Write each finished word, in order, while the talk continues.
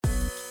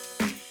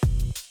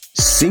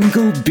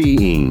Single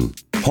Being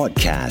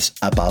Podcast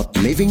about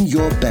living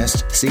your best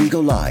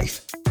single life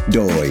โ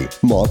ดย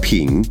หมอ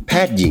ผิงแพ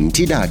ทย์หญิง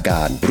ธิดาก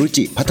ารรุ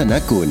จิพัฒน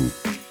กุล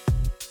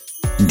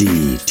ดี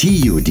ที่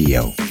อยู่เดีย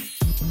ว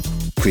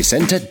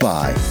Presented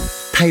by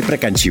ไทยประ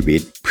กันชีวิ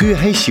ตเพื่อ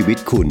ให้ชีวิต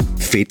คุณ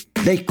ฟิต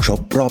ได้คร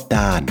บรอบ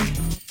ด้าน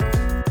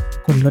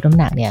คุณลดน้ำ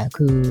หนักเนี่ย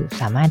คือ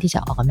สามารถที่จะ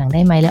ออกกำลังไ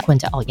ด้ไหมและควร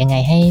จะออกยังไง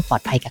ให้ปลอ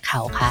ดภัยกับเข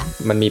าคะ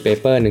มันมีเป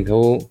เปอร์หนึ่งเขา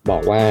บอ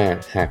กว่า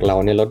หากเรา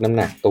เนี่ยลดน้ำ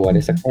หนักตัวไ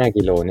ด้สัก5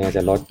กิโลเนี่ยจ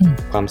ะลด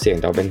ความเสี่ยง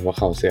ต่อเป็นหัวเ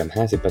ข่าเสื่อม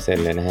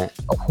 50% เลยนะฮะ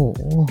โอ้โห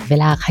เว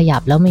ลาขยั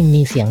บแล้วมัน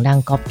มีเสียงดัง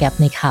ก๊อบแก๊บ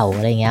ในเข่าอ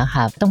ะไรอย่างเงี้ย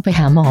ค่ะต้องไป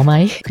หาหมอไหม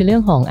คือเรื่อ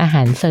งของอาห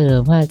ารเสริ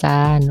มอาจ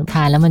ารย์ท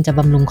านแล้วมันจะ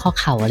บำรุงข้อ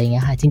เข่าอะไรอย่างเ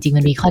งี้ยค่ะจริงๆ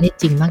มันมีข้อเท็จ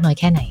จริงมากน้อย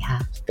แค่ไหนคะ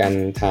การ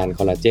ทานค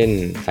อลลาเจน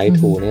ไทป์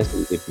 2 เนี่ย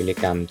40 มิลลิ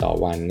กรัมต่อ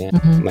วันเนี่ย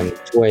มัน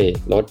ช่วย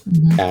ลด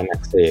การอั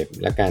กเสบ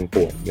และการป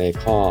วดใน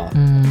ข้อ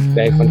ไ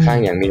ด้ค่อนข้าง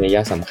อย่างมีนัย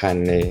สำคัญ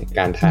ในก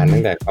ารทานตั้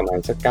งแต่ประมาณ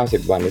สัก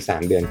90วันหรือ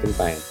3เดือนขึ้น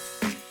ไป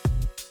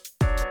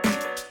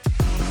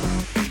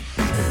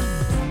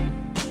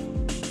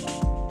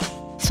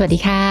สวัสดี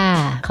ค่ะ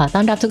ขอต้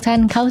อนรับทุกท่า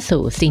นเข้า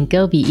สู่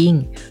Single Being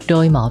โด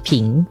ยหมอผิ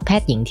งแพ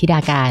ทย์หญิงธิดา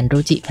การรุ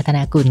จิพัฒน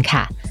ากุล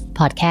ค่ะพ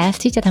อดแคส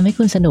ต์ที่จะทำให้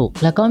คุณสนุก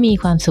แล้วก็มี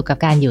ความสุขกับ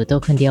การอยู่ตัว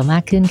คนเดียวมา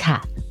กขึ้นค่ะ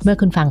เมื่อ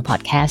คุณฟังพอ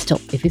ดแคสต์จ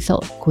บเอพิโซ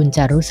ดคุณจ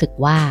ะรู้สึก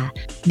ว่า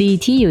ดี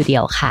ที่อยู่เดี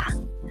ยวค่ะ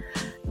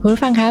คุณ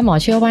ผู้ฟังคะหมอ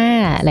เชื่อว่า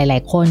หลา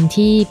ยๆคน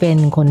ที่เป็น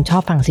คนชอ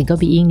บฟัง Single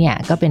Being เนี่ย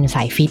ก็เป็นส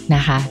ายฟิตน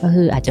ะคะก็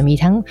คืออาจจะมี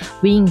ทั้ง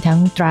วิ่งทั้ง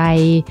ไตร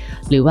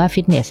หรือว่า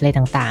ฟิตเนสอะไร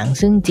ต่าง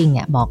ๆซึ่งจริงเ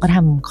นี่ยหมอก็ท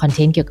ำคอนเท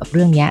นต์เกี่ยวกับเ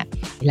รื่องนี้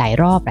หลาย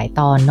รอบหลาย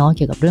ตอนเนาะเ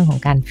กี่ยวกับเรื่องของ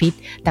การฟิต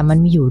แต่มัน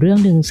มีอยู่เรื่อง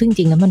นึงซึ่ง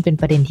จริงแล้วมันเป็น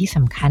ประเด็นที่ส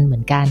ำคัญเหมื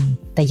อนกัน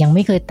แต่ยังไ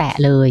ม่เคยแตะ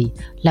เลย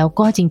แล้ว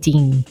ก็จริง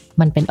ๆ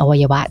มันเป็นอวั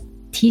ยวะ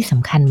ที่ส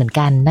ำคัญเหมือน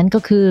กันนั่นก็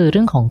คือเ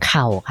รื่องของเ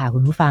ข่าค่ะคุ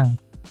ณผู้ฟัง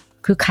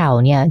คือเข่า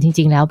เนี่ยจ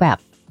ริงๆแล้วแบบ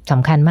ส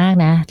ำคัญมาก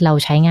นะเรา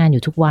ใช้งานอ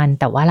ยู่ทุกวัน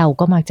แต่ว่าเรา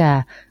ก็มักจะ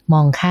ม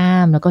องข้า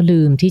มแล้วก็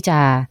ลืมที่จะ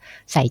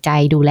ใส่ใจ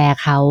ดูแล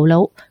เขาแล้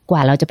วกว่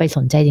าเราจะไปส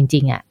นใจจริ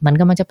งๆอ่ะมัน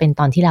ก็มักจะเป็น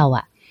ตอนที่เรา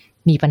อ่ะ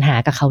มีปัญหา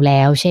กับเขาแ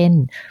ล้วเช่น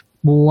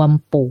บวม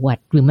ปวด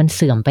หรือมันเ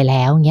สื่อมไปแ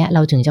ล้วเงี้ยเร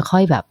าถึงจะค่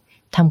อยแบบ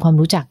ทำความ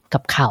รู้จักกั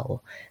บเข่า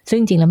ซึ่ง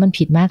จริงแล้วมัน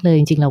ผิดมากเลย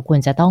จริงๆเราควร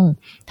จะต้อง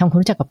ทำความ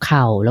รู้จักกับเ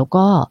ข่าแล้ว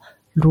ก็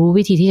รู้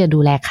วิธีที่จะดู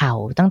แลเข่า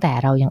ตั้งแต่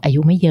เรายังอา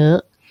ยุไม่เยอะ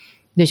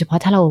โดยเฉพาะ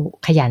ถ้าเรา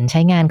ขยันใ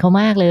ช้งานเขา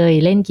มากเลย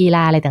เล่นกีฬ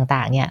าอะไรต่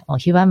างๆเนี่ยหมอ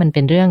คิดว่ามันเ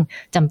ป็นเรื่อง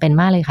จำเป็น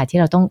มากเลยค่ะที่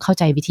เราต้องเข้า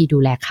ใจวิธีดู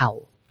แลเข่า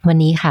วัน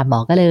นี้ค่ะหมอ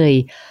ก็เลย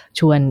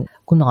ชวน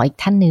คุณหมออีก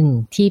ท่านหนึ่ง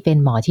ที่เป็น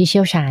หมอที่เ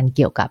ชี่ยวชาญเ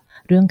กี่ยวกับ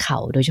เรื่องเข่า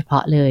โดยเฉพา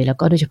ะเลยแล้ว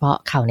ก็โดยเฉพาะ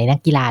เข่าในนัก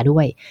กีฬาด้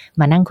วย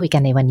มานั่งคุยกั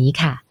นในวันนี้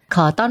ค่ะข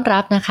อต้อนรั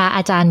บนะคะอ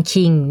าจารย์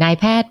คิงนาย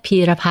แพทย์พี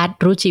รพัฒน์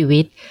รุจิ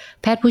วิทย์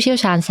แพทย์ผู้เชี่ยว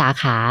ชาญสา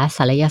ขา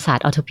ศัลยศาสต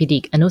ร์ออร์โทพดิ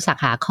กอนุสา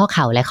ขาข้อเ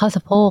ข่าและข้อส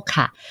ะโพก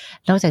ค่ะ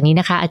นอกจากนี้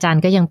นะคะอาจาร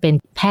ย์ก็ยังเป็น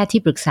แพทย์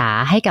ที่ปรึกษา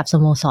ให้กับส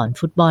โมสร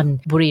ฟุตบอล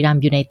บุรีรัม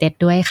ย์ยูไนเต็ด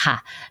ด้วยค่ะ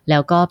แล้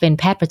วก็เป็น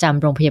แพทย์ประจ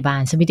ำโรงพยาบา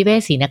ลสมิติเวช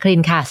ศรีนคริน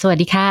ทร์ค่ะสวัส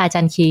ดีค่ะอาจ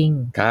ารย์คิง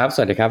ครับส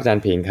วัสดีครับอาจาร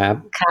ย์ผิงครับ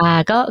ค่ะ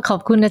ก็ขอ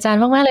บคุณอาจารย์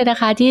มากๆเลยนะ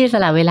คะที่ส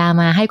ละเวลา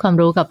มาให้ความ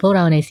รู้กับพวกเ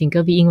ราใน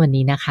Single Being วัน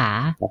นี้นะคะ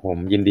ผม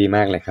ยินดีม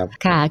ากเลยครับ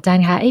ค่ะอาจาร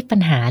ย์คะปั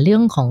ญหาเรื่อ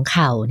งของเ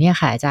ข่าเนี่ย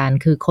ค่ะอาจารย์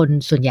คือคน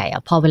ส่วนใหญ่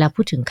พอเวลา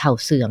พูดถึงเข่า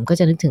เสื่อมก็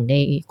จะนึกถึงใน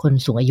คน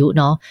สูงอายุ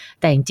เนาะ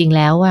แต่จริงๆแ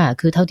ล้ว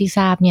คือเท่าที่ท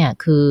ราบเนี่ย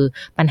คือ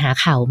ปัญหา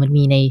เข่ามัน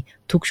มีใน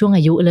ทุกช่วง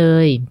อายุเล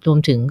ยรวม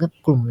ถึงกับ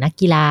กลุ่มนัก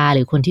กีฬาห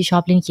รือคนที่ชอ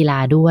บเล่นกีฬา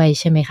ด้วย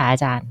ใช่ไหมคะอา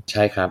จารย์ใ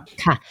ช่ครับ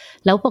ค่ะ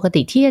แล้วปก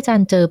ติที่อาจาร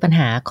ย์เจอปัญห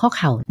าข้อ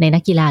เข่าในนั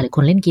กกีฬาหรือค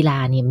นเล่นกีฬา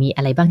เนี่ยมีอ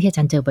ะไรบ้างที่อาจ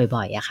ารย์เจอ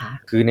บ่อยๆอะคะ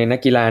คือในนัก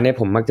กีฬาเนี่ย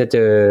ผมมักจะเจ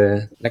อ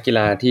นักกีฬ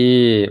าที่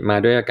มา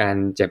ด้วยอาการ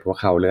เจ็บหัว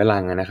เข่าเรื้อรั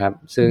งนะครับ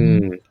ซึ่ง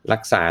รั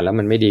กษาแล้ว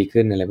มันไม่ดี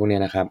ขึ้นอะไรพวกนี้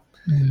นะครับ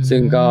ซึ่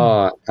งก็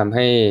ทำใ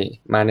ห้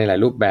มาในหลาย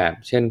รูปแบบ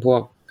เช่นพว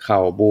กเข่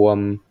าบวม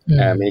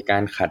มีกา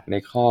รขัดใน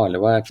ข้อหรื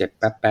อว่าเจ็บ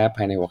แป๊บๆภ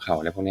ายในหัวเข่า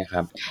อะไรพวกนี้ค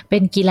รับเป็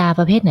นกีฬาป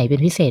ระเภทไหนเป็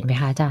นพิเศษไหม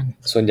คะอาจารย์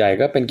ส่วนใหญ่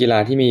ก็เป็นกีฬา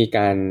ที่มีก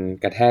าร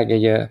กระแทก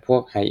เยอะๆพว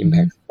ก High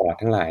Impact Sport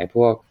ทั้งหลายพ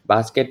วกบา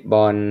สเกตบ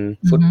อล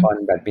ฟุตบอล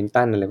แบดมิน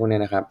ตันอะไรพวกนี้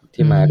นะครับ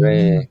ที่มาด้วย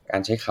กา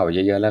รใช้เข่า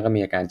เยอะๆแล้วก็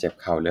มีอาการเจ็บ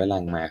เข่าเรื้อรั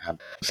งมาครับ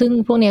ซึ่ง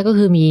พวกนี้ก็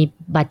คือมี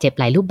บาดเจ็บ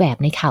หลายรูปแบบ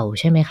ในเข่า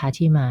ใช่ไหมคะ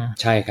ที่มา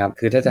ใช่ครับ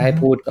คือถ้าจะให้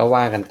พูดก็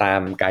ว่ากันตา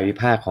มกายวิ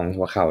ภาคของ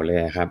หัวเข่าเลย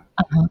ครับ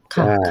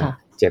ค่ะ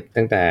เจ็บ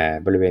ตั้งแต่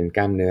บริเวณก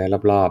ล้ามเนื้อ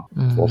รอบ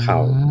ๆหัวเข่า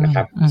นะค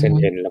รับเส้น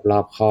เอ็นรอ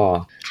บๆข้อ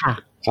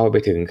เข้าไป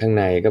ถึงข้าง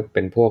ในก็เ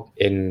ป็นพวก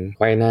เอ็นไข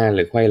ว้หน้าห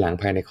รือไขว้หลัง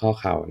ภายในข้อ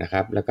เข่านะค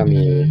รับแล้วก็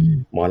มี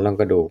หมอนรอง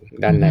กระดูก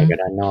ด้านในกับ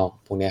ด้านนอก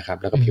พวกนี้ครับ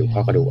แล้วก็ผิวข้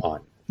อกระดูกอ่อน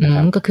นะค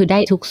รับก็คือได้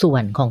ทุกส่ว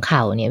นของเข่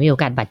าเนี่ยมีโอ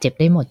กาสบาดเจ็บ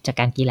ได้หมดจาก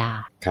การกีฬา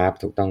ครับ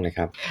ถูกต้องเลยค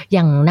รับอ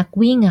ย่างนัก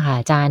วิ่งอะค่ะ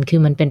อาจารย์คื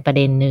อมันเป็นประเ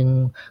ด็นหนึ่ง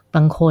บ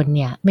างคนเ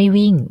นี่ยไม่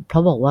วิ่งเพรา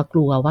ะบอกว่าก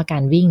ลัวว่ากา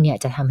รวิ่งเนี่ย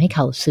จะทำให้เ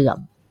ข่าเสื่อม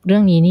เรื่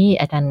องนี้นี่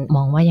อาจารย์ม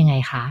องว่ายังไง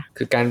คะ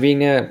คือการวิ่ง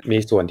เนี่ยมี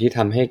ส่วนที่ท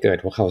ำให้เกิด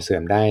หัวเข่าเสื่อ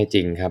มได้จ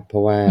ริงครับเพรา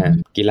ะว่า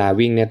กีฬา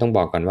วิ่งเนี่ยต้องบ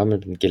อกก่อนว่ามัน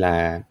เป็นกีฬา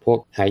พวก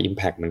High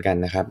Impact เหมือนกัน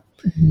นะครับ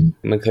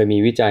มันเคยมี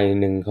วิจัย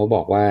นึงเขาบ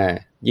อกว่า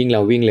ยิ่งเร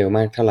าวิ่งเร็วม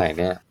ากเท่าไหร่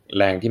เนี่ย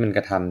แรงที่มันก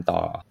ระทำต่อ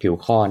ผิว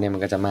ข้อเนี่ยมั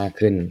นก็จะมาก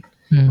ขึ้น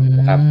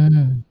นะครับ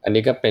อัน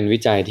นี้ก็เป็นวิ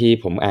จัยที่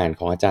ผมอ่าน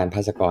ของอาจารย์ภ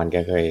าสกรแก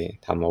เคย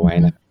ทำเอาไว้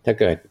นะ ถ้า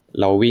เกิด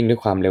เราวิ่งด้วย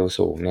ความเร็ว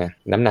สูงเนี่ย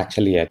น้ำหนักเฉ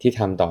ลี่ยที่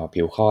ทำต่อ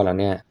ผิวข้อแล้ว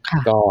เนี่ย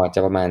ก็จะ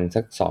ประมาณ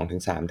สัก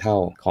 2-3 เท่า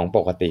ของป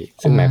กติ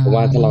ซึ่งหมายความ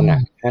ว่าถ้าเราหนั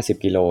ก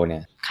50กิโลเนี่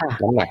ย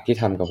น้ำหนักที่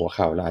ทำกับหัวเ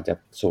ข่าเราอาจจะ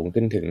สูง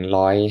ขึ้นถึง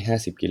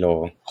150กิโล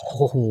โ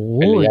อ้โห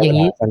อย่าง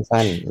นี้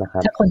สั้นๆนะครั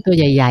บถ้าคนตัว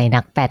ใหญ่ๆห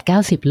นัก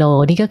 8-90 โล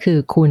นี่ก็คือ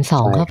คูณ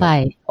2เข้าไป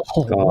โอ้โห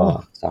ก็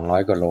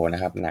200กว่าโลน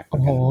ะครับหนักโอ้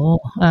โห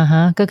ฮ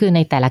ะก็คือใน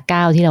แต่ละ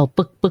ก้าวที่เรา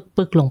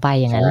ปึ๊กๆๆลงไป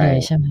อย่างนั้นเลย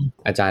ใช่ไหม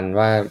อาจารย์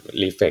ว่า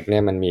รีเฟล็กเนี่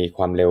ยมันมีค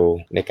วามเร็ว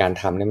ในการ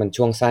ทำเนี่ยมัน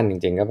ช่วงสั้นจ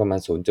ริงๆก็ประมาณ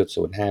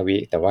 0.05 วิ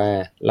แต่ว่า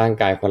ร่าง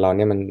กายคนเราเ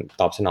นี่ยมัน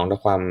ตอบสนองต่อ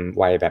ความ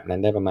ไวแบบนั้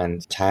นได้ประมาณ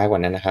ช้ากว่า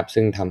นั้นนะครับ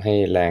ซึ่งทำให้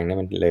แรงเนี่ย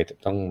มันเลย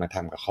ต้องมาท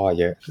ำกับข้อ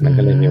เยอะมัน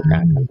ก็เลยมีโอกา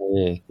สทำให้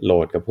โหล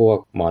ดกับพวก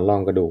หมอนรอ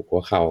งกระดูกหั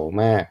วเข่า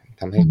มาก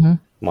ทำให้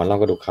หมอนรอง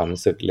กระดูกเข่ามัน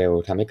สึกเร็ว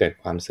ทำให้เกิด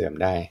ความเสื่อม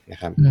ได้นะ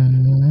ครับ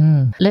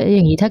แล้วอ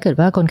ย่างนี้ถ้าเกิด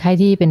ว่าคนไข้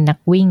ที่เป็นนัก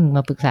วิ่งม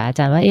าปรึกษาอาจ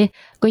ารย์ว่า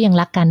ก็ยัง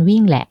รักการวิ่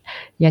งแหละ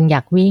ยังอย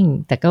ากวิ่ง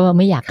แต่ก็ไ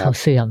ม่อยากเข่า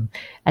เสื่อม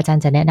อาจาร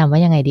ย์จะแนะนำว่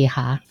ายังไงดีค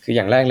ะคืออ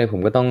ย่างแรกเลยผ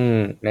มก็ต้อง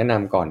แนะน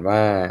ำก่อนว่า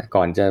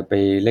ก่อนจะไป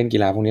เล่นกี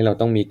ฬาพวกนี้เรา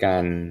ต้องมีกา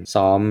ร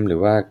ซ้อมหรือ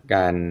ว่าก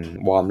าร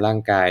วอร์มร่าง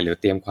กายหรือ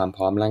เตรียมความพ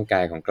ร้อมร่างกา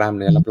ยของกล้ามเ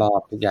นื้อรอ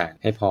บๆทุกอย่าง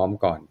ให้พร้อม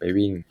ก่อนไป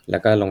วิ่งแล้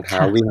วก็รองเท้า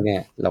วิ่งเนี่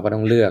ยเราก็ต้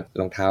องเลือก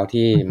รองเท้า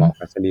ที่เหมาะ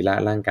กับสรีระ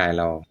ร่างกาย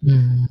เรา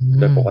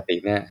โดยปกติ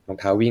เนี่ยรอง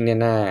เท้าวิ่งเนี่ย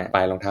หน้าปล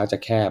ายรองเท้าจะ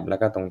แคบแล้ว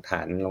ก็ตรงฐ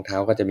านรองเท้า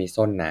ก็จะมี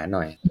ส้นหนาห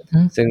น่อย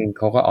ซึ่งเ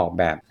ขาก็ออก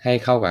แบบให้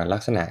เข้ากับลั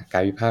กษณะกา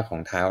ยวิภาคขอ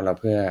งเท้าเรา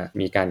เพื่อ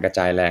มีการกระจ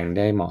ายแรงไ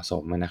ด้เหมาะส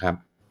มนะครับ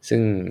ซึ่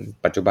ง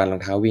ปัจจุบันรอ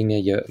งเท้าวิ่งเนี่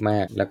ยเยอะมา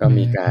กแล้วก็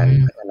มีการ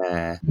พัฒนา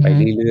ไป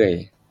เรื่อย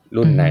ๆ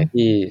รุ่นไหน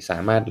ที่สา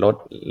มารถลด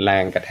แร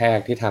งกระแทก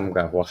ที่ทำ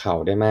กับหัวเข่า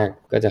ได้มาก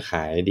ก็จะข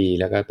ายดี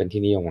แล้วก็เป็น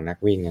ที่นิยมของนัก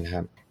วิ่งนะค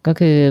รับก็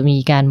คือมี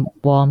การ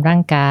วอร์มร่า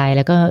งกายแ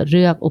ล้วก็เ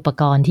ลือกอุป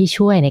กรณ์ที่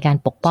ช่วยในการ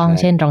ปกป้อง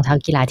เช่นรองเท้า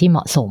กีฬาที่เหม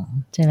าะสม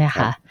ใช่ไหมค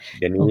ะ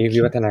เดี๋ยวนี้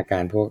วิวัฒนากา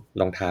รพวก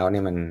รองเท้าเนี่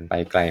ยมันไป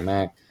ไกลม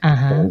าก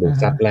การดูด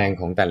ซับแรง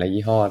ของแต่ละ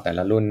ยี่ห้อแต่ล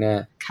ะรุ่นเนี่ย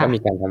ก็มี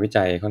การทำวิ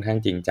จัยค่อนข้าง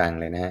จริงจัง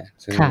เลยนะฮะ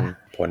ซึ่ง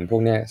ผลพว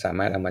กนี้สาม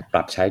ารถเอามาป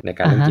รับใช้ในก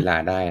ารเล่นกีฬา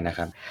ได้นะค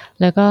รับ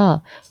แล้วก็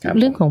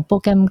เรื่องของโปร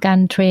แกรมการ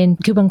เทรน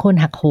คือบางคน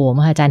หักโหม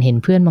อาจารย์เห็น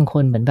เพื่อนบางค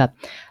นเหมือนแบบ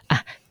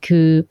คื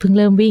อเพิ่ง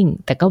เริ่มวิ่ง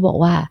แต่ก็บอก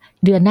ว่า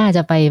เดือนหน้าจ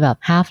ะไปแบบ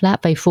ฮาฟละ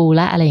ไปฟูล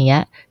ละอะไรอย่างเงี้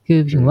ยคือ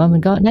ถึงว่ามั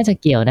นก็น่าจะ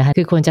เกี่ยวนะคะ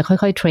คือควรจะ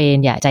ค่อยๆเทรน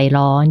อย่าใจ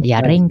ร้อนอย่า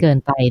เร่งเกิน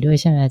ไปด้วย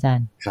ใช่ไหมอาจาร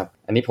ย์ครับ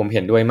อันนี้ผมเ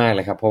ห็นด้วยมากเล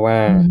ยครับเพราะว่า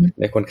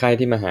ในคนไข้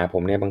ที่มาหาผ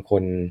มเนี่ยบางค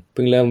นเ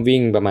พิ่งเริ่มวิ่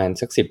งประมาณ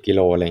สัก10กิโล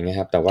อะไรเงี้ย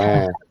ครับแต่ว่า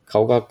เขา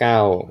ก็ก้า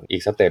วอี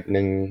กสเต็ป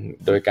นึง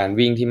โดยการ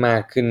วิ่งที่มา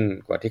กขึ้น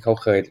กว่าที่เขา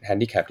เคยแฮน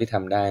ดิแคปที่ท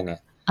ำได้เนี่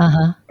ย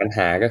ปัญห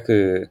าก็คื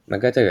อมัน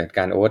ก็จะเกิดก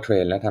ารโอเวอร์เทร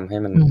นแล้วทำให้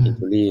มันอิน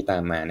จูรี่ตา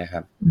มมานะครั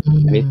บ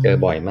อันนี้เจอ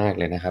บ่อยมาก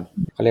เลยนะครับ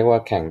เขาเรียกว่า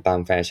แข่งตาม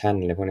แฟชั่น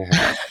อะไรพวกนี้ครับ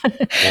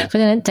เพราะ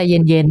ฉะนั้นใจเ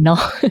ย็นๆเนา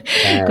ะ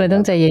ควรต้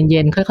องใจเ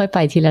ย็นๆค่อยๆไป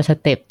ทีละส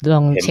เต็ปล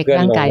องเช็ค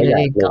ร่างกายตัว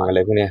เองก่อนอะไร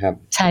พวกนี้ครับ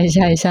ใช่ใ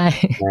ช่ใช่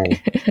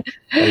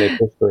ก็เลย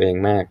พุชตัวเอง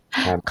มาก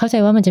ครับเข้าใจ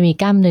ว่ามันจะมี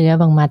กล้ามเนื้อ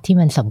บางมัดที่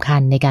มันสำคั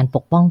ญในการป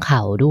กป้องเข่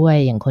าด้วย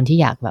อย่างคนที่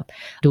อยากแบบ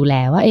ดูแล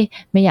ว่า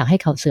ไม่อยากให้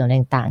เข่าเสื่อม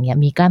ต่างๆเนี่ย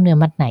มีกล้ามเนื้อ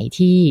มัดไหน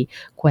ที่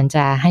ควรจ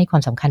ะให้ควา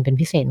มสำคัญเป็น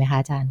พิเศษไหมคะ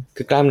อาจารย์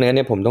คือกล้ามเนื้อเ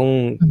นี่ยผมต้อง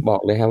บอ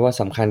กเลยครับว่า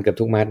สำคัญเกือบ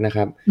ทุกมัดนะค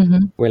รับ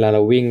เวลาเร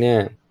าวิ่งเนี่ย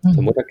ส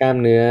มมติว่ากล้าม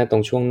เนื้อตร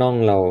งช่วงน่อง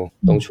เรา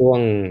ตรงช่วง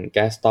แก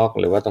สต็อก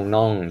หรือว่าตรง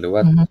น่องหรือว่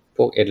าพ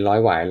วกเอ็นร้อย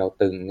หวายเรา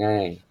ตึงง่า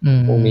ย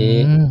พวกนี้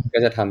ก็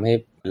จะทำให้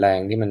แรง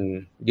ที่มัน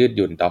ยืดห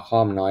ยุ่นต่อข้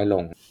อมน้อยล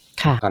ง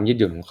ความยืด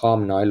หยุ่นของข้อม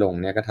น้อยลง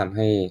เนี่ยก็ทำใ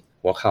ห้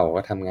หัวเข่า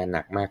ก็ทำงานห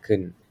นักมากขึ้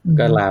น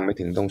ก็ลามไป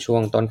ถึงตรงช่ว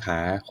งต้นขา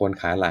โคน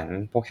ขาหลัง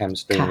พวกแฮม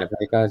สตริงแล้ว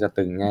ก็จะ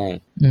ตึงง่าย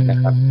นะ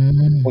ครับ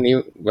พวกนี้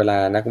เวลา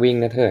นักวิ่ง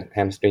นะเถิดแฮ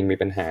มสตริงมี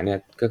ปัญหาเนี่ย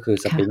ก็คือ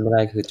สปรินต์ไม่ไ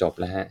ด้คือจบ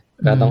แล้วฮะ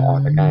ก็ต้องออก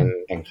จากการ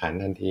แข่งขัน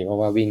ทันทีเพราะ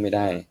ว่าวิ่งไม่ไ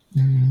ด้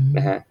น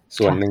ะฮะ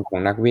ส่วนหนึ่งของ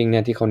นักวิ่งเนี่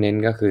ยที่เขาเน้น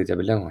ก็คือจะเ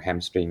ป็นเรื่องของแฮม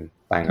สตริง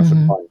ต่างกับฟุ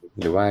ตบอล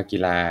หรือว่ากี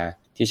ฬา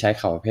ที่ใช้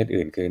เข่าประเภท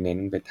อื่นคือเน้น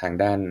ไปทาง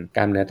ด้านก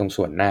ล้ามเนื้อตรง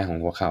ส่วนหน้าของ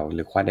หัวเข่าห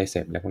รือควอดไดเซ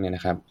ปอะไรพวกนี้น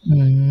ะครับ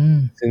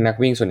ซึ่งนัก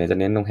วิ่งส่วนใหญ่จะ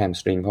เน้นตรงแฮม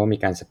สตริงเพราะมี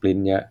การสปริน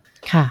ต์เยอะ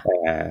แต่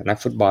นัก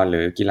ฟุตบอลห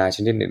รือกีฬาช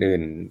นิดอื่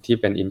นๆที่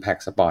เป็น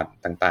impact sport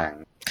ต่าง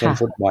ๆเช่น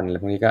ฟุตบอลอะไร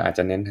พวกนี้ก็อาจจ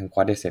ะเน้นทางคว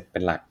อดไดเซปเป็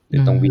นหลักหรื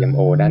อตรง VMO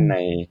ด้านใน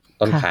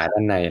ต้นขาด้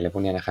านในอะไรพว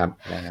กนี้นะครับ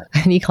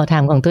อันนี้ขอถา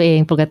มของตัวเอง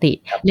ปกติ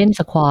เล่น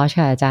สควอช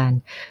ค่ะอาจารย์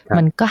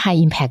มันก็ high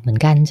impact เหมือ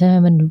นกันใช่ไหม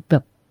มันแบ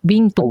บ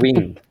วิ่งตุก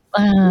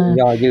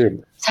ย่อยืด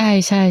ใช่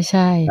ใช่ใ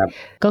ช่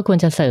ก็ควร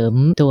จะเสริม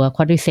ตัวค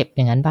วอดริเซปอ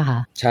ย่างนั้นป่ะคะ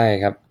ใช่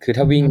ครับคือ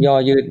ถ้าวิ่งย่อ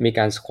ยืดมีก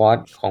ารสควอต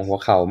ของหัว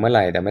เข่าเมื่อไห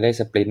ร่แต่ไม่ได้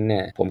สปรินต์เ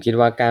นี่ยผมคิด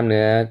ว่ากล้ามเ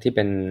นื้อที่เ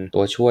ป็น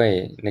ตัวช่วย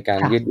ในการ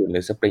ยืดหยุ่นหรื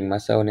อสปริงมั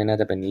สเซลเนี่ยน่า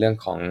จะเป็นเรื่อง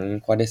ของ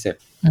ควอดริเซป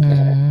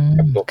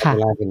กับตัวพา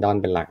ราเทนดอน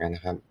เป็นหลักน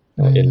ะครับ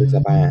ตัวเอ็นหรือส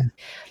ะบ้า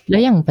แล้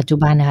วอย่างปัจจุ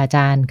บันนะคะอาจ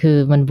ารย์คือ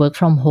มัน work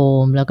from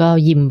home แล้วก็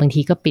ยิมบาง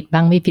ทีก็ปิดบ้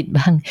างไม่ปิด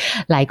บ้าง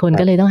หลายคน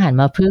ก็เลยต้องหัน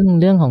มาพึ่ง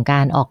เรื่องของก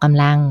ารออกก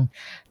ำลัง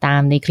ตา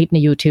มในคลิปใน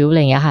YouTube อะไร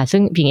อย่างเงี้ยค่ะซึ่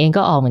งผิงเอง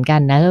ก็ออกเหมือนกั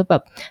นนะแล้วแบ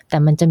บแต่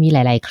มันจะมีห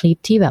ลายๆคลิป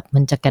ที่แบบมั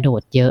นจะกระโด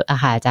ดเยอะอะ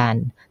ค่ะอาจาร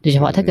ย์โดยเฉ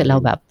พาะถ้าเกิดเรา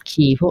แบบ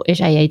ขี่พวก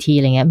HIIT อ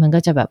ะไรเงี้ยมันก็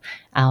จะแบบ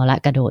เอาละ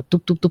กระโดด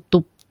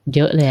ตุ๊บๆๆเ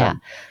ยอะเลยอะ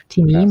ที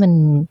นี้มัน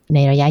ใน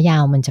ระยะยา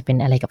วมันจะเป็น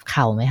อะไรกับเ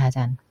ข่าไหมคะอาจ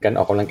ารย์การอ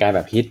อกกำลังกายแบ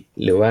บฮิต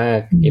หรือว่า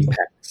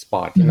impact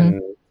sport ที่มัน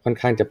ค่อน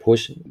ข้างจะพุช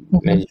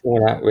ในช่วง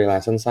เวลา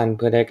สั้นๆเ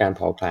พื่อได้การเ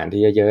ผาผลาญ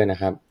ที่เยอะๆนะ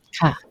ครับ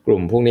กลุ่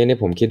มพวกนี้เนี่ย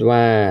ผมคิดว่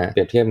าเป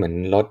รียบเทียบเหมือน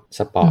รถ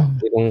สปอร์ต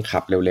ที่ต้องขั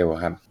บเร็ว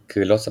ๆครับคื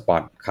อรถสปอร์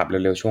ตขับเ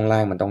ร็วๆช่วงล่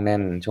างมันต้องแน่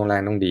นช่วงล่า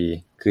งต้องดี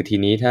คือที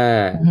นี้ถ้า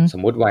ส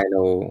มมุติวัยเร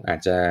าอาจ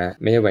จะ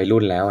ไม่ใช่วัย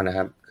รุ่นแล้วนะค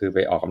รับคือไป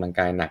ออกกำลัง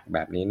กายหนักแบ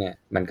บนี้เนี่ย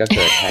มันก็เ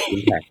กิด high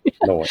impact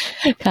load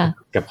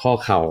กับข้อ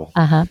เข่า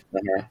นะฮ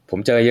ะผม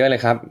เจอเยอะเล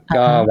ยครับ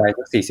ก็วัย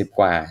สัก40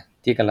กว่า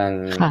ที่กำลัง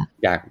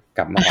อยากก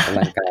ลับมาออกกำ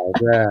ลังกายเ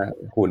พื่อ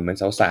หุ่นเหมือน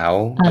สาว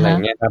ๆอะไร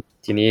เงี้ยครับ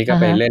ทีนี้ก็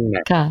ไปเล่นห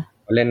นัก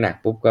เล่นหนัก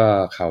ปุ๊บก็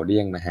เข่าเดี้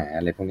ยงมาหาอ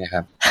ะไรพวกนี้ค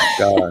รับ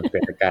ก็เกิ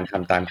ดจากการท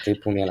ำตามคลิป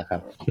พวกนี้แหละครั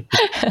บ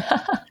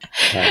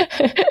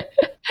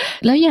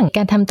แล้วอย่างก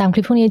ารทำตามค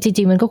ลิปพวกนี้จ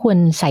ริงๆมันก็ควร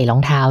ใส่รอ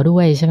งเท้าด้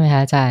วยใช่ไหมค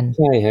ะอาจารย์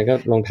ใช่ครับก็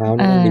รองเท้า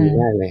นี่ดี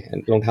มากเลย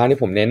รองเท้านี่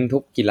ผมเน้นทุ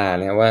กกีฬาเ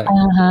ลยครับว่า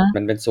มั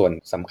นเป็นส่วน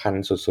สำคัญ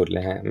สุดๆเล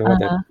ยฮะไม่ว่า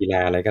จะกีฬ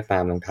าอะไรก็ตา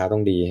มรองเท้าต้อ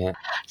งดีฮะ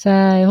ใ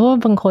ช่เพราะว่า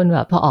บางคนแบ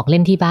บพอออกเล่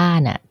นที่บ้า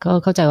นอ่ะก็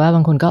เข้าใจว่าบ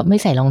างคนก็ไม่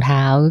ใส่รองเท้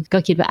าก็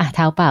คิดว่าเ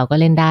ท้าเปล่าก็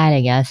เล่นได้อะไร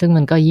เงี้ยซึ่ง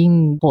มันก็ยิ่ง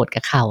โหด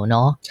กับเข่าเน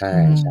าะใช่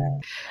ใช่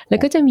แล้ว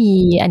ก็จะมี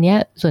อันเนี้ย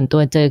ส่วนตั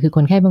วเจอคือค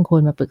นไข้บางคน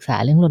มาปรึกษา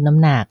เรื่องลดน้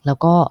ำหนักแล้ว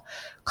ก็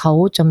เขา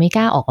จะไม่ก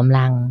ล้าออกกำ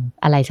ลัง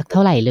อะไรสักเท่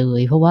าไหร่เล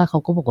ยเพราะว่าเขา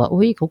ก็บอกว่า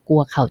อุ้ยเขากลั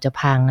วเข่าจะ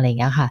พังอะไรอย่าง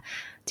เงี้ยค่ะ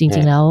จ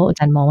ริงๆแล้วอาจ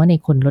ารย์มองว่าใน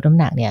คนลดน้ำ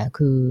หนักเนี่ย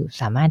คือ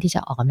สามารถที่จะ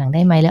ออกกำลังไ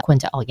ด้ไหมและควร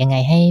จะออกยังไง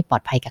ให้ปลอ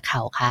ดภัยกับเข่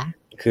าคะ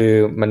คือ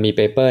มันมีเ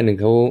ปเปอร์หนึ่ง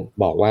เขา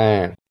บอกว่า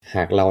ห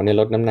ากเราเนี่ย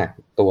ลดน้ำหนัก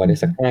ตัวได้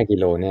สัก5 กิ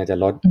โลเนี่ยจะ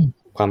ลด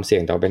ความเสี่ย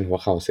งต่อเป็นหัว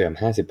เข่าเสื่อม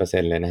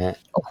 50% เลยนะฮะ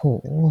โอ้โห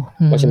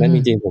เพราะฉะนั้นจ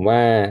ริงๆผมว่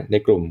าใน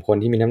กลุ่มคน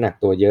ที่มีน้ำหนัก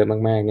ตัวเยอะ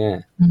มากๆเนี่ย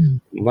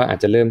ผมว่าอาจ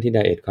จะเริ่มที่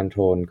diet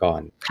control ก่อ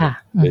น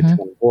หรือท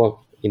ำพวก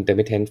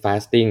intermittent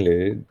fasting หรื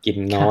อกิน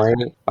น้อย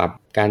ปรับ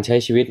การใช้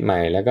ชีวิตใหม่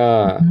แล้วก็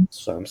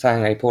เสริมสร้าง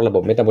ไอ้พวกระบ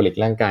บเมตาบอลิก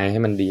ร่างกายให้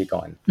มันดี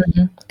ก่อน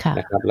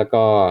นะครับแล้ว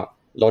ก็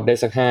ลดได้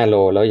สัก5 โล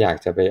แล้วอยาก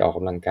จะไปออกก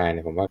ำลังกายเ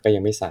นี่ยผมว่าก็ยั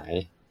งไม่สาย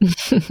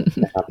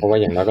นะครับเพราะว่า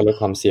อย่างน้อยก็ลด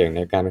ความเสี่ยงใน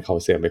การเป็นเข่า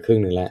เสื่อมไปครึ่ง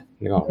นึงแล้ว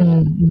นึกออกไหม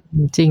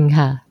จริง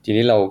ค่ะที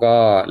นี้เราก็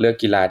เลือก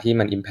กีฬาที่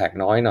มัน impact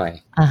น้อยหน่อย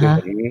คือ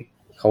เห็น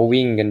เขา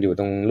วิ่งกันอยู่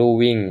ตรงลู่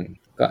วิ่ง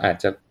ก็อาจ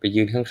จะไป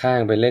ยืนข้าง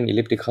ๆไปเล่น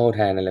elliptical แท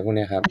นอะไรพวก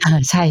นี้ครับ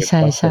ใช่ใช่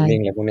ใช่อ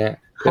ะไรพวกนี้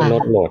เพื่อล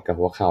ดโหลดกับ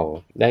หัวเข่า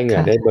ได้เหงื่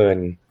อได้เบิร์น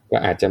ก็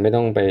อาจจะไม่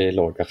ต้องไปโห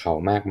ลดกับเข่า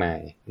มากมาย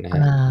นะฮ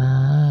ะ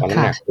พอน้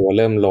ำหนักตัวเ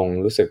ริ่มลง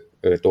รู้สึก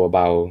ตัวเบ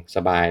าส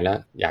บายแล้ว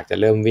อยากจะ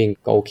เริ่มวิ่ง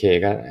ก็โอเค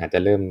ก็อาจจะ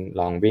เริ่ม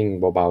ลองวิ่ง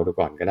เบาๆดู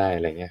ก่อนก็ได้อ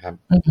ะไรเงี้ยครับ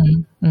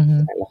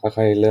แล้ว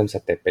ค่อยๆเริ่มส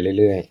เต็ปไป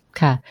เรื่อย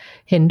ๆค่ะ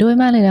เห็นด้วย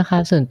มากเลยนะคะ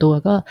ส่วนตัว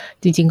ก็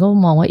จริงๆก็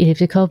มองว่า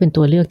elliptical เป็น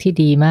ตัวเลือกที่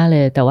ดีมากเล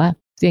ยแต่ว่า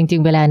จริ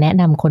งๆเวลาแนะ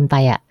นำคนไป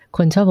ค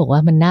นชอบบอกว่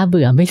ามันน่าเ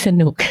บื่อไม่ส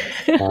นุก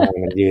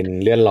มันยืน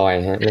เลื่อนลอย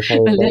ฮะไม่ค่อย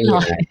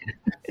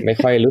ไม่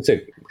ค่อยรู้สึก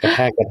กระแท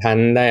กกระทัน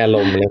ได้อาร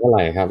มณ์อะไรเท่าไห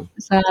ร่ครับ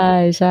ใช่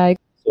ใช่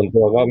ส่วน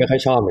ตัวก็ไม่ค่อย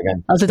ชอบเหมือนกัน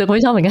ส่วนตัวก็ไ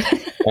ม่ชอบเหมือนกัน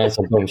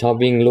ส่วนตัวผมชอบ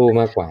วิ่งลู่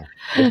มากกว่า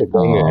รู้สึกว่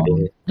าเหนื่อยดี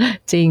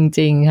จริงจ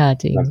ริงค่ะ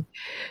จริง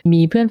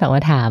มีเพื่อนฝากม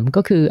าถาม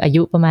ก็คืออา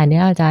ยุประมาณ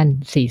นี้อาจารย์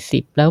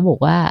40แล้วบอก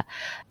ว่า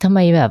ทำไม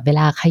แบบเว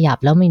ลาขยับ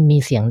แล้วมันมี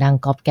เสียงดัง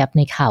ก๊อบแก๊บใ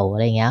นเข่าอะ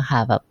ไรเงี้ยค่ะ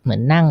แบบเหมือ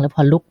นนั่งแล้วพ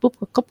อลุกปุ๊บ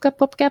ก๊อบแก๊บ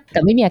ก๊อบแก๊บแ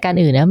ต่ไม่มีอาการ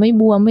อื่นนะไม่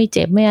บวมไม่เ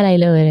จ็บไม่อะไร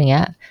เลยอะไรเ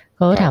งี้ยเข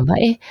าถามว่า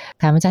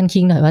ถามอาจารย์คิ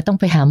งหน่อยว่าต้อง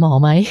ไปหาหมอ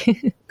ไหม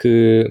คื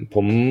อผ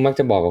มมัก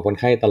จะบอกกับคน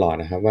ไข้ตลอด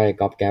นะครับว่า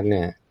ก๊อบแก๊บเ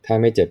นี่ยถ้า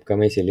ไม่เจ็บก็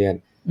ไม่ซีเรียส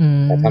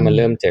แต่ถ้ามันเ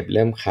ริ่มเจ็บเ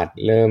ริ่มขัด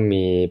เริ่ม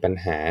มีปัญ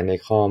หาใน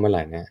ข้อเมื่อไห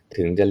ร่นะ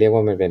ถึงจะเรียกว่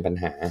ามันเป็นปัญ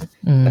หา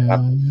นะครับ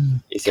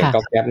เสียงก๊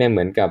อบแก๊บเนี่ยเห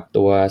มือนกับ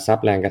ตัวซับ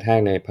แรงกระแทก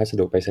ในพัส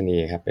ดุไปรษณี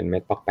ย์ครับเป็นเม็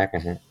ดป๊อกแป๊กน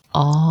ะฮะ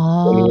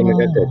ตัวนี้มัน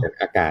ก็เกิดจาก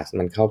อากาศ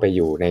มันเข้าไปอ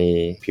ยู่ใน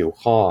ผิว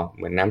ข้อเ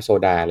หมือนน้ำโซ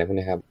ดาอะไรพวก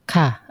นี้ครับ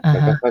มั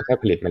นก็ค่อย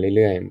ๆผลิตมาเ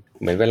รื่อยๆ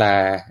เหมือนเวลา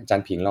อาจาร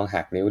ย์ผิงลอง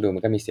หักนิ้วดูมั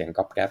นก็มีเสียง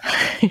ก๊อบแก๊บ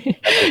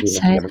ใ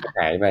ช่มันก็ห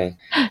ายไป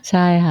ใ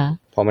ช่ค่ะ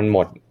พอมันหม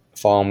ด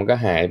ฟองมันก็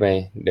หายไป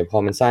เดี๋ยวพอ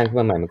มันสร้างขึ้น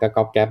มาใหม่มันก็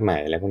ก๊อบแก๊บใหม่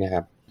อะไรพวกนี้ค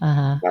รับ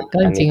ก็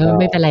จริงๆก็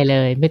ไม่เป็นไรเล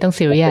ยไม่ต้อง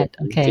ซีเรียส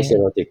โอเคฟิสิโอ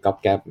โลจิกก๊อบ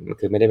แก๊บ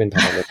คือไม่ได้เป็นพา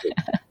ราโลจิก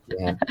น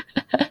ะฮะ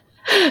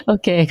โอ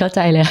เคเข้าใจ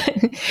เลย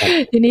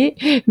ทีนี้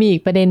มีอี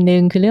กประเด็นนึ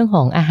งคือเรื่องข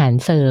องอาหาร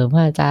เสริม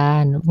ค่ะอาจา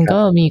รย์มันก็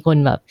มีคน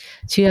แบบ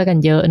เชื่อกัน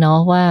เยอะเนาะ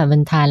ว่ามั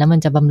นทานแล้วมัน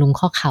จะบำรุง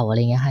ข้อเข่าอะไร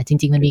เงี้ยค่ะจ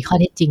ริงๆมันมีข้อ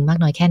เท็จจริงมาก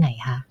น้อยแค่ไหน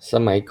คะส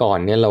มัยก่อน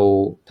เนี่ยเรา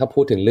ถ้าพู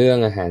ดถึงเรื่อง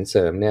อาหารเส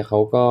ริมเนี่ยเขา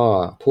ก็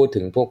พูดถึ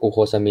งพวกกลูโค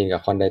ซามีนกั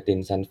บคอนไดติน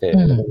ซัลเฟต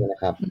อะไรพวกนี้น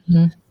ะครับ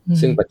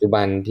ซึ่งปัจจุ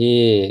บันที่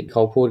เข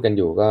าพูดกันอ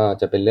ยู่ก็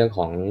จะเป็นเรื่องข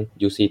อง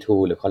UC2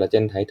 หรือคอลลาเจ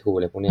นไทป์ 2อ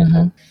ะไรพวกนี้ค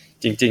รับ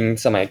จริง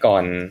ๆสมัยก่อ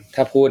นถ้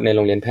าพูดในโร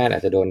งเรียนแพทย์อา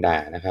จจะโดนด่า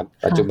นะครับ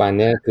ปัจจุบัน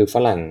เนี่ยคือฝ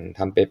รั่งท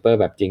ำเปเปอร์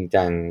แบบจริง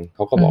จังเข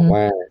าก็บอก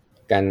ว่า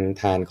การ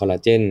ทานคอลลา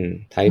เจน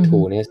ไทป์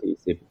 2เนี่ย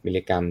40 มิล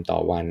ลิกรัมต่อ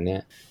วันเนี่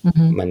ย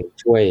มัน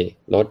ช่วย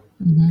ลด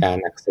การ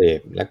อักเสบ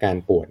และการ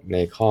ปวดใน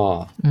ข้อ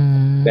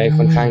ได้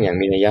ค่อนข้างอย่าง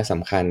มีนัยส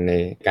ำคัญใน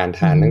การ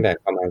ทานตั้งแต่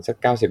ประมาณสัก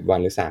90 วัน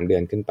หรือ3 เดือ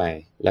นขึ้นไป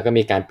แล้วก็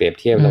มีการเปรียบ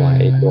เทียบระหว่าง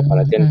ตัวคอล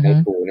ลาเจนไท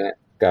ป์ 2เนี่ย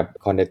กับ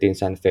คอนไดติน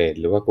ซัลเฟต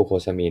หรือว่ากลูโค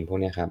ซามีนพวก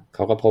นี้ครับเข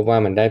าก็พบว่า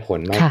มันได้ผล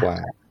มากกว่า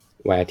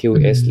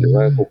VATIS หรือว่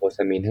ากลูโคซ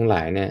ามีนทั้งหล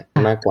ายเนี่ย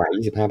มากกว่า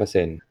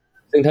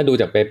 25% ซึ่งถ้าดู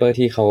จากเปเปอร์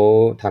ที่เขา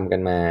ทำกั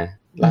นมา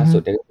ล่าสุ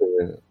ดก็คือ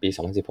ปี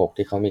2016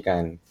ที่เขามีกา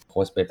รโพ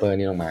สต์เปเปอร์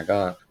นี้ลงมาก็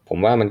พ ผ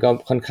มว่ามันก็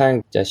ค่อนข้าง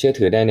จะเชื่อ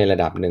ถือได้ในระ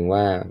ดับหนึ่ง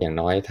ว่าอย่าง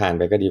น้อยทานไ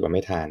ปก็ดีกว่าไ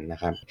ม่ทานนะ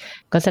ครับ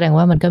ก็แสดง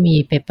ว่ามันก็มี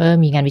เปเปอร์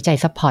มีงานวิจัย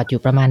ซัพพอร์ตอ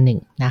ยู่ประมาณหนึ่ง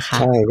นะคะ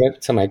ใช่ก็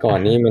สมัยก่อน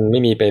นี้มันไม่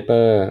มีเปเปอ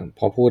ร์พ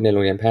อพูดในโร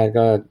งเรียนแพทย์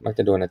ก็มักจ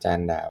ะโดนอาจาร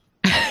ย์ด่า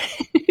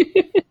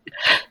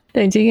แต่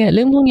จริงๆเ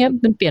รื่องพวกนี้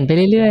มันเปลี่ยนไป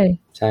เรื่อย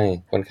ๆใช่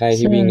คนไข้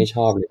ที่วิ่งนี่ช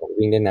อบเลยผม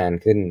วิ่งได้นาน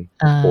ขึ้น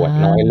ปวด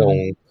น้อยลง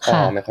ข้อ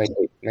ไม่ค่อย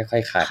ติดไม่ค่อ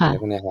ยขาดอะไร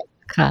พวกนี้ครับ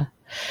ค่ะ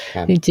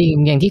จริง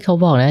ๆอย่างที่เขา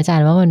บอกนะอาจาร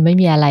ย์ว่ามันไม่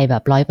มีอะไรแบ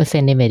บ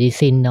 100% ในเมดิ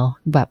ซินเนาะ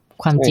แบบ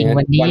ความจริง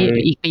วันนี้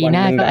อีกปีห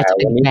น้าก็อาจจะเ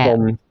ป็นแบบ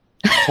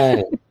ใช่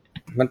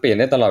มันเปลี่ยน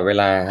ได้ตลอดเว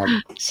ลาครับ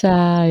ใ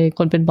ช่ค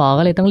นเป็นหมอ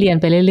ก็เลยต้องเรียน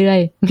ไปเรื่อย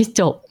ๆไม่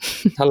จบ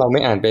ถ้าเราไม่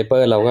อ่านเปเปอ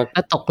ร์เราก็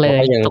ตกเลย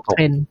ตกเท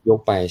รนด์ยก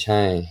ไปใ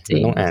ช่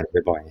ต้องอ่าน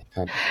บ่อยๆค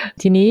รับ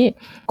ทีนี้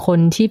คน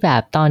ที่แบ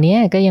บตอนนี้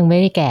ก็ยังไม่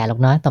ได้แก่หรอก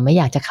เนาะแต่ไม่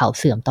อยากจะเข่า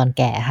เสื่อมตอน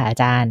แก่ค่ะอา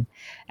จารย์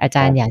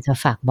อยากจะ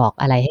ฝากบอก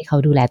อะไรให้เขา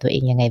ดูแลตัวเอ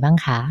งยังไงบ้าง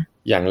คะ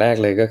อย่างแรก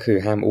เลยก็คือ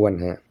ห้ามอ้วน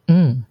ฮะ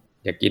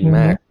อย่ากินม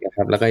ากนะค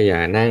รับแล้วก็อย่า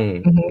นั่ง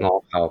งอ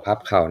เข่าพับ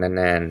เข่า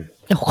นาน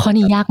ๆข้อ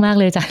นี้ยากมาก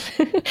เลยจ้ะ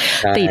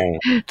ติด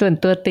ส่วน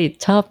ตัวติด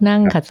ชอบนั่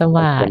งขัดสม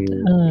าธิ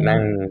นั่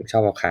งชอ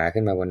บเอาขา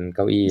ขึ้นมาบนเ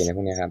ก้าอี้อะไรพ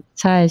วกนี้ครับ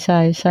ใช่ใช่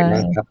ใช่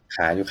นั่งพับข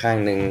าอยู่ข้าง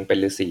นึงเป็น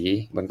ฤาษี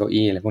บนเก้า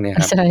อี้อะไรพวกนี้ค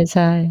รับใช่ใ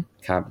ช่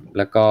ครับแ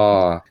ล้วก็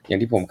อย่าง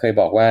ที่ผมเคย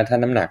บอกว่าถ้า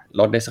น้ำหนัก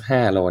ลดได้สัก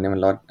5 โลเนี่ยมั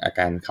นลดอาก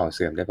ารเข่าเ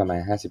สื่อมได้ประมาณ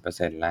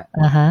 50% ละ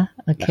ฮะ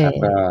โอเค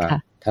ก็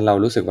ถ้าเรา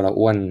รู้สึกว่าเรา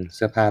อ้วนเ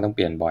สื้อผ้าต้องเป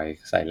ลี่ยนบ่อย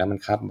ใส่แล้วมัน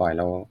คับบ่อย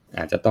เราอ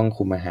าจจะต้อง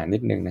คุมอาหารนิ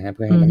ดนึงนะฮะเ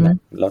พื่อให้น้ำหนัก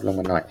ลดลง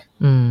มาหน่อย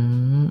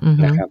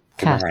นะครับ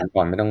คุมอาหารก่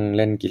อนไม่ต้องเ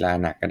ล่นกีฬา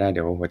หนักก็ได้เ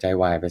ดี๋ยวหัวใจ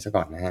วายไปซะ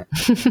ก่อนนะฮะ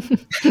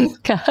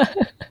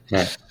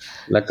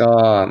แล้วก็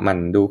หมั่น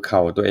ดูเข่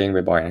าตัวเอง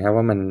บ่อยๆนะครับ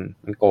ว่ามั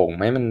นโก่งไ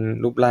หมมัน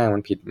รูปร่างมั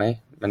นผิดไหม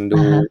มันดู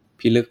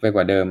พิลึกไปก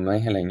ว่าเดิมไหม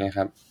อะไรเงี้ยค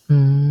รับ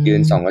ยื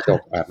นส่องกระจ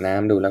กอาบน้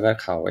ำดูแล้วก็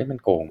เข่ามัน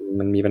โก่ง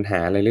มันมีปัญหา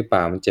อะไรหรือเปล่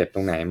ามันเจ็บต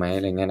รงไหนไหมอ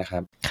ะไรเงี้ยนะครั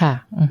บค่ะ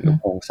ดู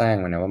โครงสร้าง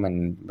มันนะว่า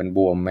มันบ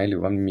วมไหมหรื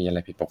อว่ามันมีอะไร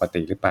ผิดปก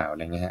ติหรือเปล่าอะไ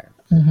รเงี้ยฮะ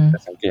จะ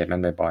สังเกตมัน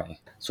บ่อย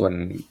ๆส่วน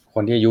ค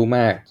นที่อายุม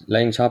ากแล้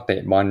วยังชอบเต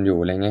ะบอลอยู่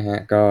อะไรเงี้ยฮะ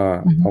ก็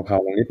เผา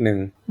ๆลงนิดนึง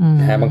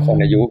นะฮะบางคน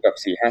อายุแบบ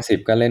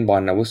 40-50 ก็เล่นบอ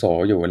ลอาวุโส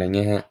อยู่อะไรเ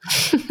งี้ยฮะ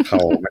เข่า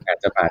มันอาจ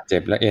จะบาดเจ็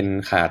บแล้วเอ็น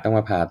ขาดต้องม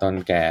าผ่าตอน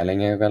แก่อะไร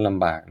เงี้ยก็ล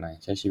ำบากหน่อย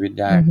ใช้ชีวิต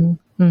ยาก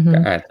ก็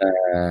อาจจะ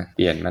เป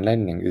ลี่ยนมาเล่น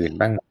อย่างอื่น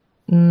บ้าง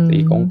ตี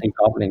กอ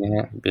ล์ฟอะไรเงี้ยฮ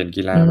ะเปลี่ยน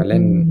กีฬามาเล่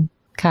น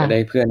จะได้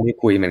เพื่อนที่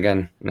คุยเหมือนกัน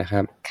นะค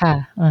รับค่ะ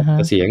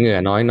จะเสียเหงื่อ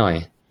น้อยหน่อย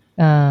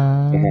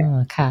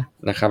ค่ะ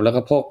นะครับแล้วก็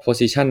พวกโพ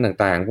สิชัน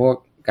ต่างๆพวก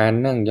การ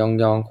นั่งย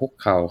องๆคุก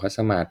เข่าคัดส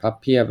มาธิพับ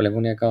เพียบอะไรพ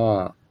วกนี้ก็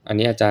อัน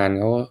นี้อาจารย์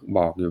เขาบ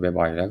อกอยู่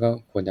บ่อยๆแล้วก็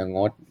ควรจะง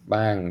ด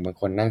บ้างบาง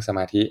คนนั่งสม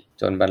าธิ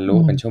จนบรรลุ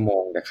เป็นชั่วโม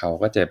งแต่เข่า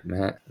ก็เจ็บน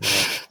ะฮะ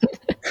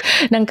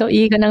นั่งเก้า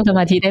อี้ก็นั่งสม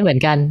าธิได้เหมือน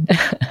กัน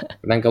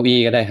นั่งเก้าอี้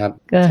ก็ได้ครับ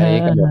ใช้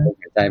กระบวนการ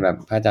หายใจแบบ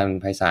พระอาจารย์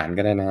ไพศาล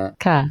ก็ได้นะฮะ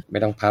ไม่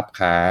ต้องพับ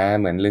ขา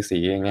เหมือนฤาษี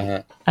อย่างเงี้ยฮ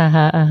ะ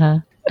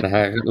นะฮ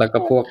ะแล้วก็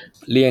พวก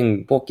เลี่ยง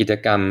พวกกิจ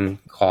กรรม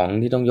ของ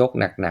ที่ต้องยก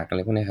หนักๆอะไร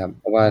พวกนี้ครับ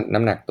เพราะว่าน้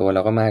ำหนักตัวเร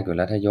าก็มากอยู่แ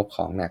ล้วถ้ายกข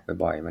องหนัก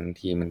บ่อยๆบาง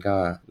ทีมันก็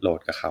โหลด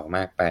กับเข่าม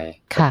ากไป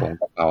ก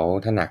ระเป๋า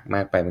ถ้าหนักม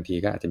ากไปบางที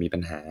ก็อาจจะมีปั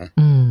ญหา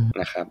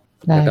นะครับ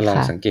แล้วก็ลอง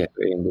สังเกตตั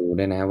วเองดู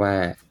ด้วยนะว่า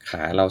ข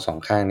าเราสอง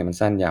ข้างเนี่ยมัน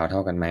สั้นยาวเท่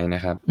ากันไหมน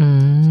ะครับ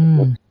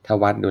ถ้า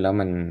วัดดูแล้ว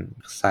มัน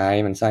ซ้าย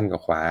มันสั้นกว่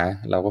าขวา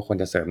เราก็ควร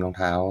จะเสริมรอง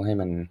เท้าให้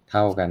มันเ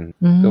ท่ากัน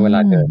เพื่อเวลา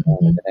เดินเรา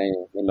จะได้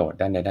ไม่โหลด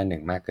ด้านใดด้านหนึ่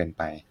งมากเกินไ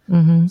ป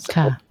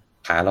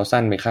ขาเรา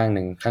สั้นไปข้างห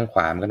นึ่งข้างขว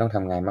ามันก็ต้องท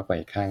ำงานมากกว่า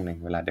อีกข้างหนึ่ง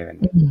เวลาเดิน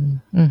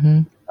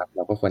ครับเร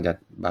าก็ควรจะ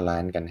บาลา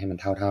นซ์กันให้มัน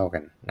เท่าๆกั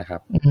นนะครั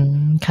บ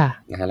ค่ะ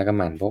นะฮะแล้วก็ห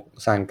มั่นพวก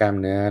สร้างกล้าม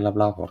เนื้อ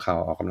รอบๆหัวเข่า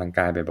ออกกำลังก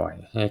ายบ่อย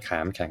ๆให้ขา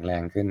มันแข็งแร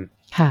งขึ้น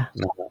ค่ะ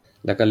นะครับ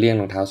แล้วก็เลี่ยง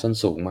รองเท้าส้น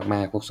สูงม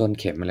ากๆพวกส้น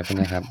เข็มอะไรพวก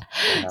นี้ครับ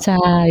ใ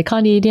ช่ข้อ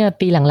นี้เนี่ย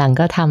ปีหลังๆ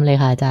ก็ทำเลย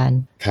ค่ะอาจารย์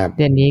ครับเ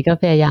ดี๋ยวนี้ก็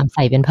พยายามใ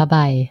ส่เป็นผ้าใบ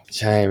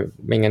ใช่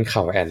ไม่งั้นเข่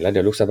าแอนแล้วเ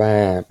ดี๋ยวลูกสะบ้า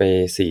ไป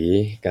สี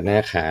กับหน้า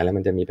ขาแล้ว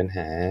มันจะมีปัญห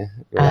า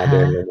เวลาเดิ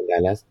นลงบันได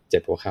แล้วเจ็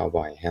บหัวเข่า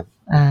บ่อยครับ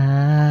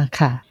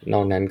ค่ะน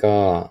อกนั้นก็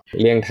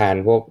เลี่ยงทาน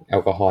พวกแอ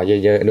ลกอฮอล์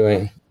เยอะๆด้วย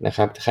นะค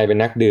รับใครเป็น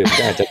นักดื่ม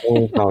ก็อาจจะต้อง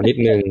เมานิด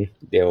นึง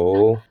เดี๋ยว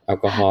แอล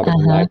กอฮอล์เป็น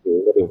ทำลายผิว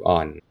กระดูกอ่อ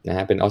นนะฮ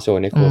ะเป็นออสโซ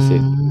เนโครซิ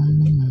ส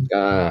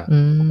ก็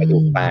กระดู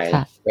กตาย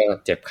ก็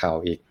เจ็บเข่า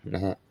อีกน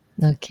ะฮะ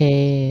โอเค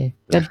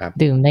ก็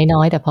ดื่มน้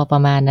อยๆแต่พอปร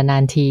ะมาณนา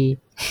นๆที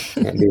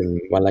ดื่ม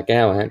วันละแก้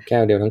วฮะแก้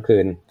วเดียวทั้งคื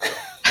น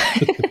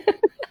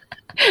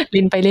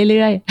ลิ้นไปเ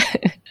รื่อย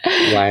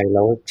ๆไวน์แ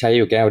ล้วใช้อ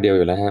ยู่แก้วเดียวอ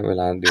ยู่แล้วฮะเว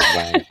ลาดื่มไ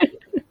วน์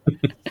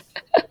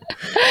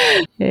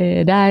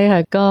ได้ค่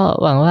ะก็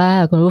หวังว่า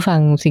คุณผู้ฟัง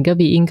Single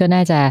Being ก็น่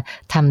าจะ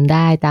ทำไ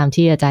ด้ตาม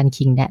ที่อาจารย์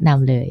คิงแนะน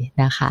ำเลย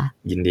นะคะ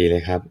ยินดีเล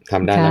ยครับท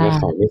ำได้แล้วก็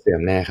ของไม่เสื่อ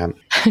มแน่ครับ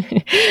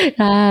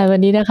ค่ะวัน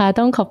นี้นะคะ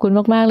ต้องขอบคุณ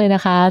มากๆเลยน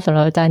ะคะสำห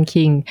รับอาจารย์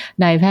คิง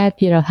นายแพทย์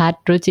พีรพัฒ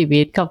น์รุจิ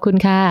วิทย์ขอบคุณ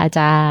ค่ะอาจ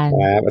ารย์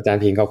ครับอาจาร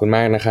ย์พิงขอบคุณม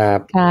ากนะครับ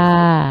ค่ะ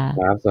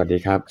ครับสวัสดี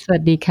ครับสวั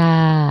สดีค่ะ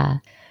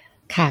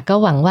ค่ะก็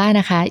หวังว่า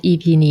นะคะ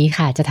EP นี้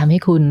ค่ะจะทำให้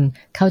คุณ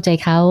เข้าใจ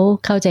เขา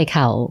เข้าใจเข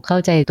าเข้า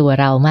ใจตัว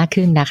เรามาก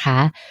ขึ้นนะคะ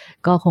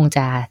ก็คงจ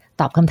ะ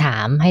ตอบคำถา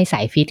มให้ส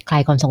ายฟิตคลา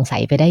ยความสงสั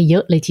ยไปได้เยอ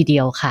ะเลยทีเดี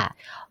ยวค่ะ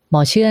หม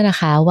อเชื่อนะ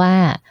คะว่า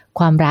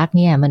ความรักเ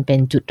นี่ยมันเป็น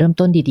จุดเริ่ม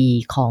ต้นดี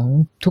ๆของ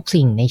ทุก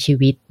สิ่งในชี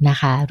วิตนะ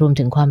คะรวม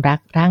ถึงความรัก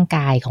ร่างก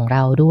ายของเร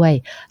าด้วย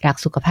รัก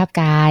สุขภาพ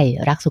กาย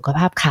รักสุขภ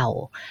าพเข่า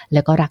แ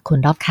ล้วก็รักคน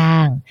รอบข้า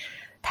ง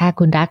ถ้า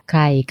คุณรักใค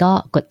รก็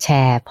กดแช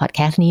ร์พอดแค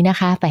สต์นี้นะ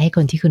คะไปให้ค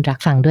นที่คุณรัก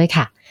ฟังด้วย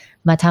ค่ะ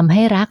มาทำใ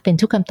ห้รักเป็น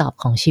ทุกคำตอบ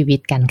ของชีวิต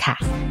กันค่ะ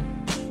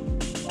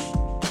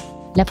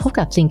และพบ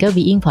กับ Single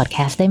Being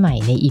Podcast ได้ใหม่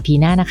ใน EP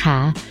หน้านะคะ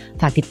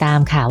ฝากติดตาม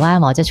ค่ะว่า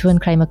หมอจะชวน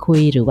ใครมาคุ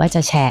ยหรือว่าจ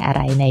ะแชร์อะไ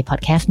รใน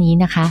podcast นี้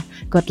นะคะ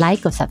กดไล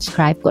ค์กด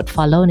subscribe กด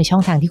follow ในช่อ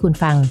งทางที่คุณ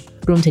ฟัง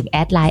รวมถึงแอ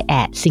ดไลน์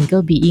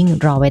 @Single Being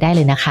รอไว้ได้เ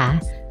ลยนะคะ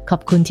ขอ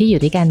บคุณที่อยู่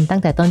ด้วยกันตั้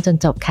งแต่ต้นจน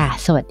จบค่ะ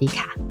สวัสดี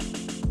ค่ะ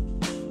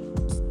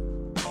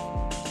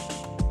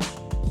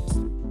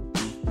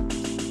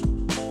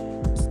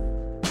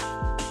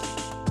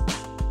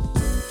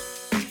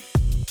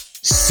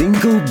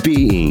Single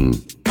Being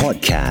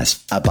Podcast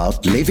about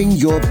living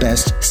your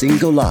best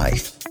single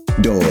life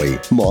โดย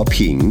หมอ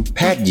ผิงแพ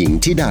ทย์หญิง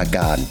ธิดาก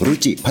ารรุ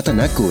จิพัฒ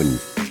นกุล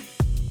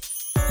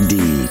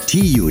ดี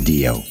ที่อยู่เ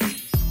ดียว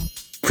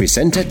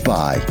Presented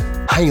by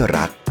ให้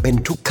รักเป็น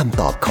ทุกคำ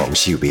ตอบของ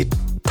ชีวิต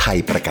ไทย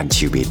ประกัน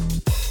ชีวิต